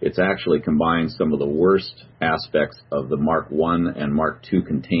 it's actually combined some of the worst aspects of the Mark I and Mark II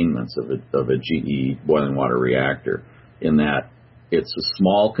containments of a GE boiling water reactor, in that it's a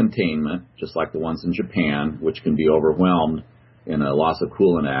small containment, just like the ones in Japan, which can be overwhelmed in a loss of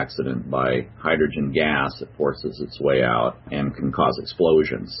coolant accident by hydrogen gas that forces its way out and can cause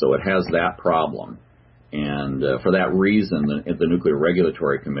explosions. So it has that problem. And for that reason, the Nuclear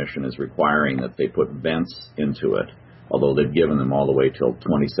Regulatory Commission is requiring that they put vents into it, although they've given them all the way till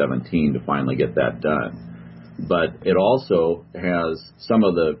 2017 to finally get that done. But it also has some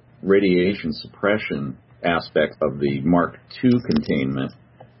of the radiation suppression aspects of the Mark II containment,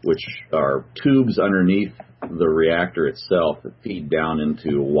 which are tubes underneath the reactor itself that feed down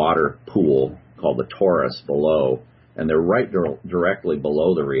into a water pool called the torus below, and they're right directly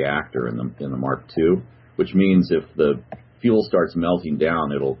below the reactor in the Mark II, which means if the fuel starts melting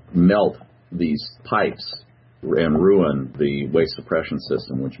down, it'll melt these pipes and ruin the waste suppression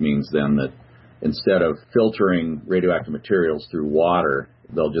system, which means then that instead of filtering radioactive materials through water,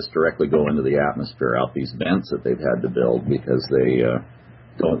 they'll just directly go into the atmosphere out these vents that they've had to build because they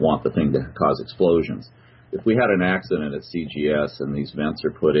don't want the thing to cause explosions. If we had an accident at CGS and these vents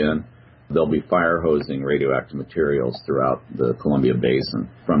are put in, they'll be fire hosing radioactive materials throughout the Columbia Basin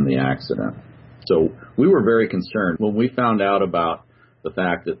from the accident. So we were very concerned when we found out about the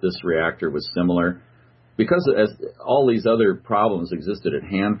fact that this reactor was similar. Because as all these other problems existed at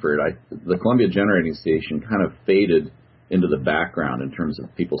Hanford, the Columbia Generating Station kind of faded into the background in terms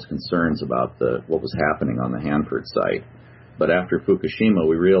of people's concerns about what was happening on the Hanford site. But after Fukushima,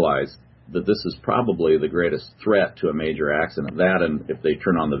 we realized that this is probably the greatest threat to a major accident. That, and if they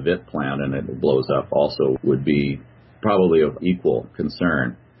turn on the VIT plant and it blows up, also would be probably of equal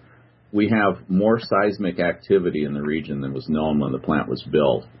concern. We have more seismic activity in the region than was known when the plant was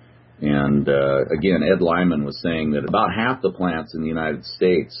built. And again, Ed Lyman was saying that about half the plants in the United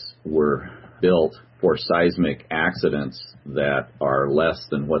States were built for seismic accidents that are less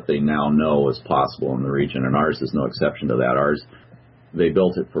than what they now know is possible in the region, and ours is no exception to that. They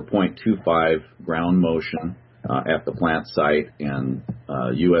built it for 0.25 ground motion at the plant site, and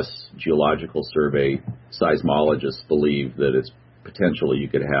U.S. Geological Survey seismologists believe that it's potentially you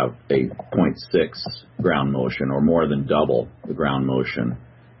could have a 0.6 ground motion, or more than double the ground motion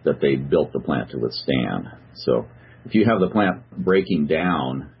that they built the plant to withstand. So if you have the plant breaking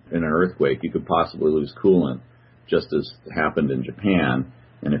down in an earthquake, you could possibly lose coolant, just as happened in Japan.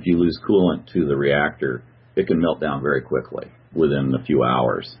 And if you lose coolant to the reactor, it can melt down very quickly within a few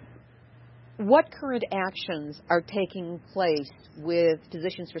hours. What current actions are taking place with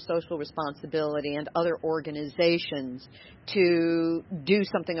Physicians for Social Responsibility and other organizations to do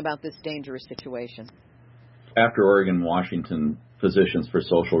something about this dangerous situation? After Oregon and Washington Physicians for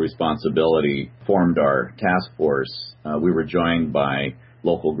Social Responsibility formed our task force, we were joined by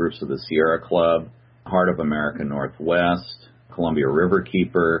local groups of the Sierra Club, Heart of America Northwest, Columbia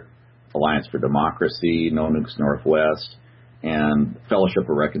Riverkeeper, Alliance for Democracy, No Nukes Northwest, and Fellowship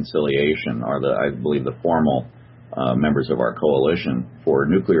of Reconciliation are I believe, the formal members of our coalition for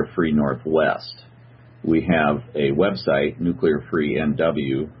Nuclear Free Northwest. We have a website,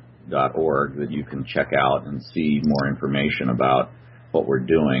 nuclearfreenw.org, that you can check out and see more information about what we're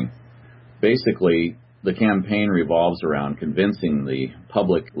doing. Basically, the campaign revolves around convincing the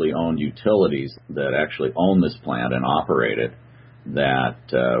publicly owned utilities that actually own this plant and operate it that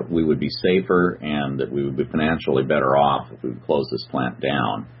we would be safer and that we would be financially better off if we would close this plant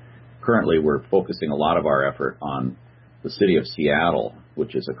down. Currently, we're focusing a lot of our effort on the city of Seattle,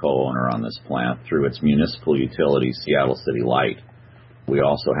 which is a co-owner on this plant, through its municipal utility, Seattle City Light. We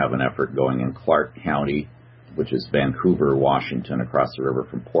also have an effort going in Clark County, which is Vancouver, Washington, across the river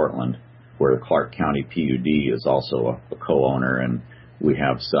from Portland, where the Clark County PUD is also a co-owner, and we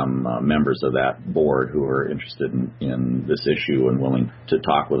have some members of that board who are interested in this issue and willing to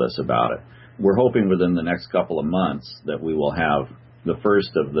talk with us about it. We're hoping within the next couple of months that we will have the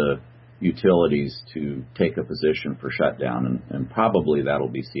first of the utilities to take a position for shutdown, and probably that'll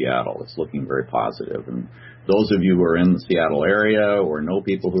be Seattle. It's looking very positive. And those of you who are in the Seattle area or know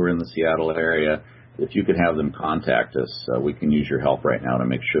people who are in the Seattle area, if you could have them contact us, we can use your help right now to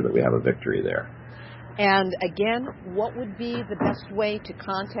make sure that we have a victory there. And again, what would be the best way to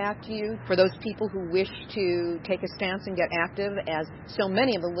contact you for those people who wish to take a stance and get active, as so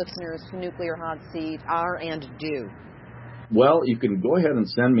many of the listeners to Nuclear Hot Seat are and do? Well, you can go ahead and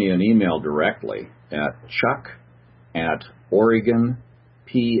send me an email directly at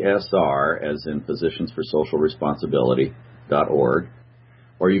chuck@OregonPSR, as in Physicians for Social Responsibility.org,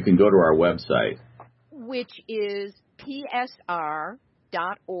 or you can go to our website, which is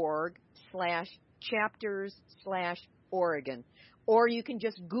psr.org/chapters/Oregon. Or you can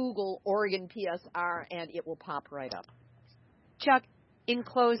just Google Oregon PSR and it will pop right up. Chuck, in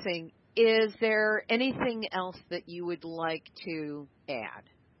closing, is there anything else that you would like to add?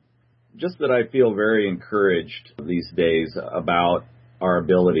 Just that I feel very encouraged these days about our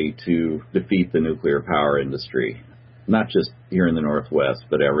ability to defeat the nuclear power industry, not just here in the Northwest,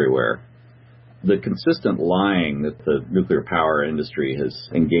 but everywhere. The consistent lying that the nuclear power industry has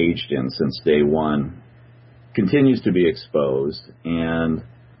engaged in since day one continues to be exposed, and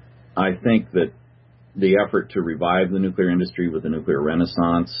I think that the effort to revive the nuclear industry with the nuclear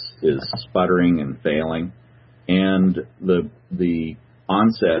renaissance is sputtering and failing, and the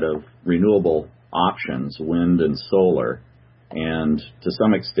onset of renewable options, wind and solar, and to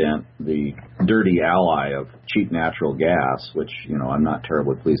some extent the dirty ally of cheap natural gas, which, I'm not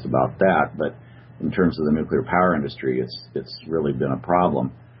terribly pleased about that, but in terms of the nuclear power industry, it's really been a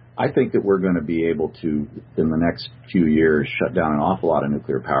problem. I think that we're going to be able to, in the next few years, shut down an awful lot of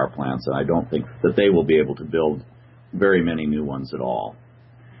nuclear power plants, and I don't think that they will be able to build very many new ones at all.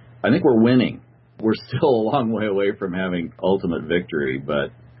 I think we're winning. We're still a long way away from having ultimate victory,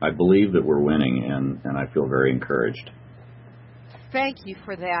 but I believe that we're winning, and I feel very encouraged. Thank you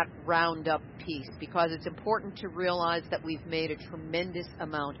for that roundup piece, because it's important to realize that we've made a tremendous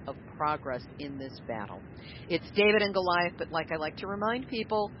amount of progress in this battle. It's David and Goliath, but like I like to remind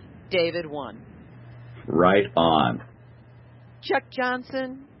people, David won. Right on. Chuck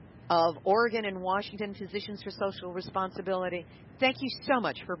Johnson of Oregon and Washington Physicians for Social Responsibility, thank you so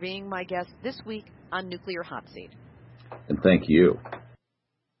much for being my guest this week on Nuclear Hot Seat. And thank you.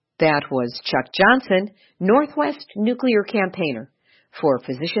 That was Chuck Johnson, Northwest Nuclear Campaigner for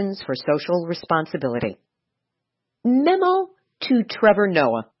Physicians for Social Responsibility. Memo to Trevor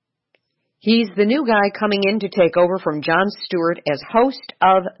Noah. He's the new guy coming in to take over from Jon Stewart as host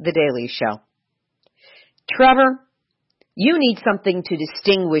of The Daily Show. Trevor, You need something to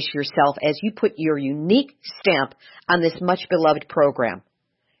distinguish yourself as you put your unique stamp on this much-beloved program.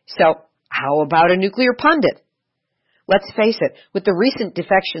 So, how about a nuclear pundit? Let's face it, with the recent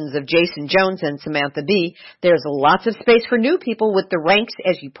defections of Jason Jones and Samantha Bee, there's lots of space for new people with the ranks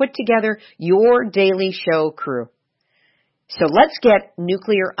as you put together your daily show crew. So let's get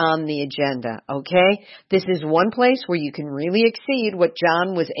nuclear on the agenda, okay? This is one place where you can really exceed what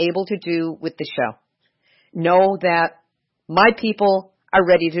John was able to do with the show. Know that my people are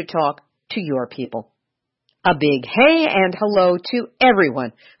ready to talk to your people. A big hey and hello to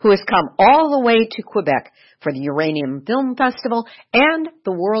everyone who has come all the way to Quebec for the Uranium Film Festival and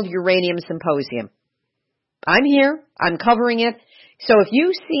the World Uranium Symposium. I'm here, I'm covering it, so if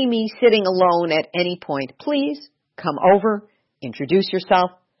you see me sitting alone at any point, please come over, introduce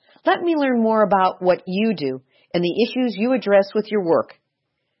yourself. Let me learn more about what you do and the issues you address with your work.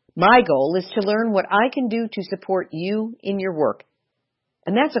 My goal is to learn what I can do to support you in your work.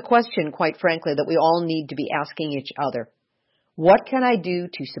 And that's a question, quite frankly, that we all need to be asking each other. What can I do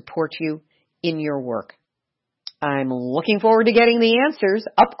to support you in your work? I'm looking forward to getting the answers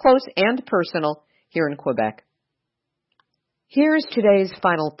up close and personal here in Quebec. Here's today's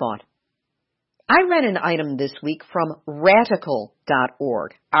final thought. I read an item this week from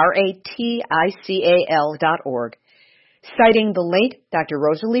Ratical.org, RATICAL.org, citing the late Dr.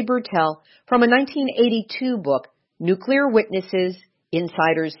 Rosalie Bertell from a 1982 book, Nuclear Witnesses,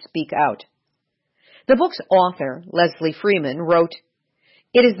 Insiders Speak Out. The book's author, Leslie Freeman, wrote,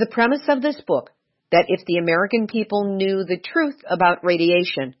 "It is the premise of this book that if the American people knew the truth about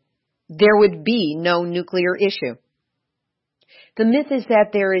radiation, there would be no nuclear issue. The myth is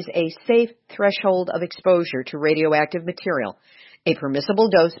that there is a safe threshold of exposure to radioactive material, a permissible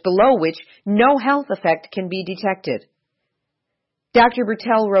dose below which no health effect can be detected." Dr.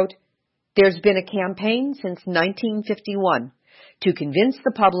 Bertell wrote, "There's been a campaign since 1951 to convince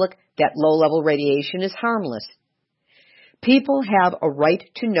the public that low-level radiation is harmless. People have a right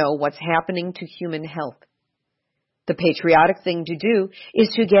to know what's happening to human health. The patriotic thing to do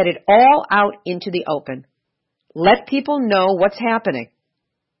is to get it all out into the open. Let people know what's happening.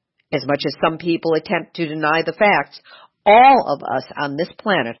 As much as some people attempt to deny the facts, all of us on this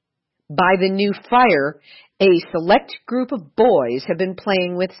planet, by the new fire, a select group of boys have been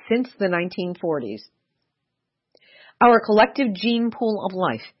playing with since the 1940s. Our collective gene pool of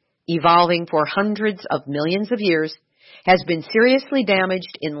life, evolving for hundreds of millions of years, has been seriously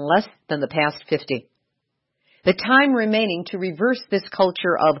damaged in less than the past 50. The time remaining to reverse this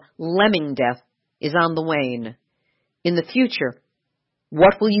culture of lemming death is on the wane. In the future,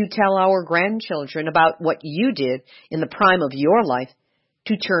 what will you tell our grandchildren about what you did in the prime of your life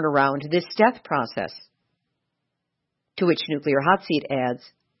to turn around this death process?" To which Nuclear Hot Seat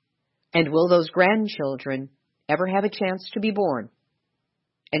adds, "And will those grandchildren ever have a chance to be born,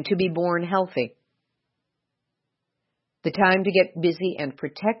 and to be born healthy?" The time to get busy and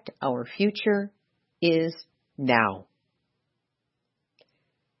protect our future is now.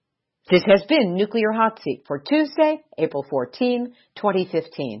 This has been Nuclear Hot Seat for Tuesday, April 14,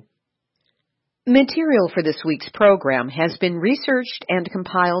 2015. Material for this week's program has been researched and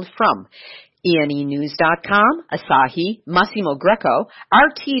compiled from ENEnews.com, Asahi, Massimo Greco,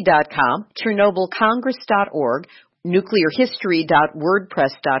 RT.com, ChernobylCongress.org,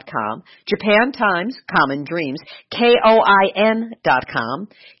 nuclearhistory.wordpress.com, Japan Times, Common Dreams, KOIN.com,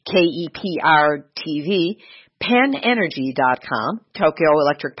 KEPR TV, PenEnergy.com, Tokyo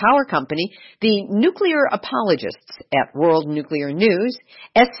Electric Power Company, the Nuclear Apologists at World Nuclear News,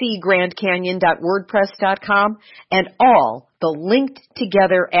 scgrandcanyon.wordpress.com, and all the linked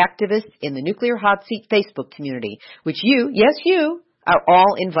together activists in the Nuclear Hot Seat Facebook community, which you, yes you, are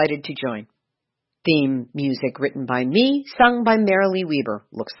all invited to join. Theme music written by me, sung by Marilee Weber.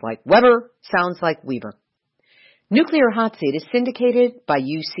 Looks like Weber, sounds like Weber. Nuclear Hot Seat is syndicated by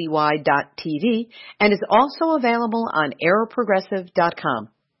UCY.TV and is also available on aeroprogressive.com.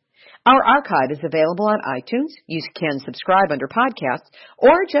 Our archive is available on iTunes. You can subscribe under podcasts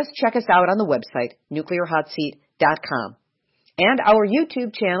or just check us out on the website, nuclearhotseat.com. And our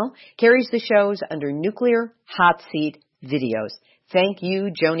YouTube channel carries the shows under Nuclear Hot Seat Videos. Thank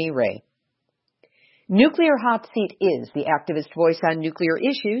you, Joni Ray. Nuclear Hot Seat is the activist voice on nuclear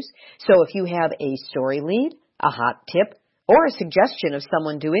issues, so if you have a story lead, a hot tip, or a suggestion of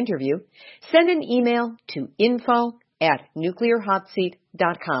someone to interview, send an email to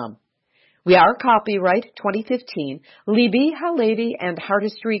info@nuclearhotseat.com. We are copyright 2015, Libby Halevi and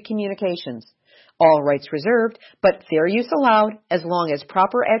Heartistry Communications. All rights reserved, but fair use allowed as long as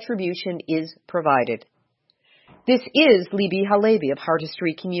proper attribution is provided. This is Libby Halevi of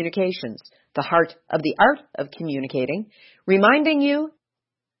Heartistry Communications. the heart of the art of communicating, reminding you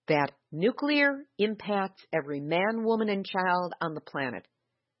that nuclear impacts every man, woman, and child on the planet.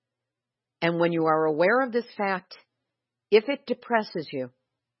 And when you are aware of this fact, if it depresses you,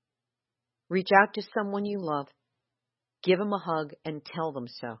 reach out to someone you love, give them a hug, and tell them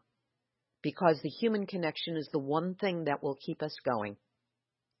so. Because the human connection is the one thing that will keep us going.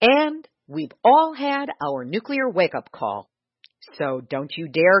 And we've all had our nuclear wake-up call. So don't you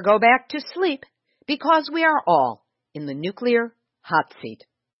dare go back to sleep, because we are all in the nuclear hot seat.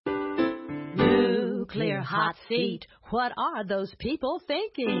 Nuclear hot seat. What are those people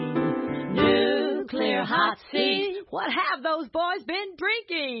thinking? Nuclear hot seat. What have those boys been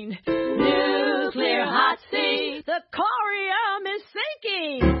drinking? Nuclear hot seat. The corium is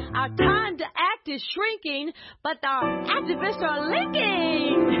sinking. Our time to act is shrinking, but our activists are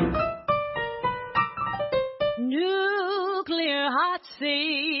linking. Nuclear hot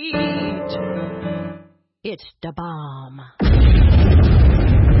seat. It's the bomb.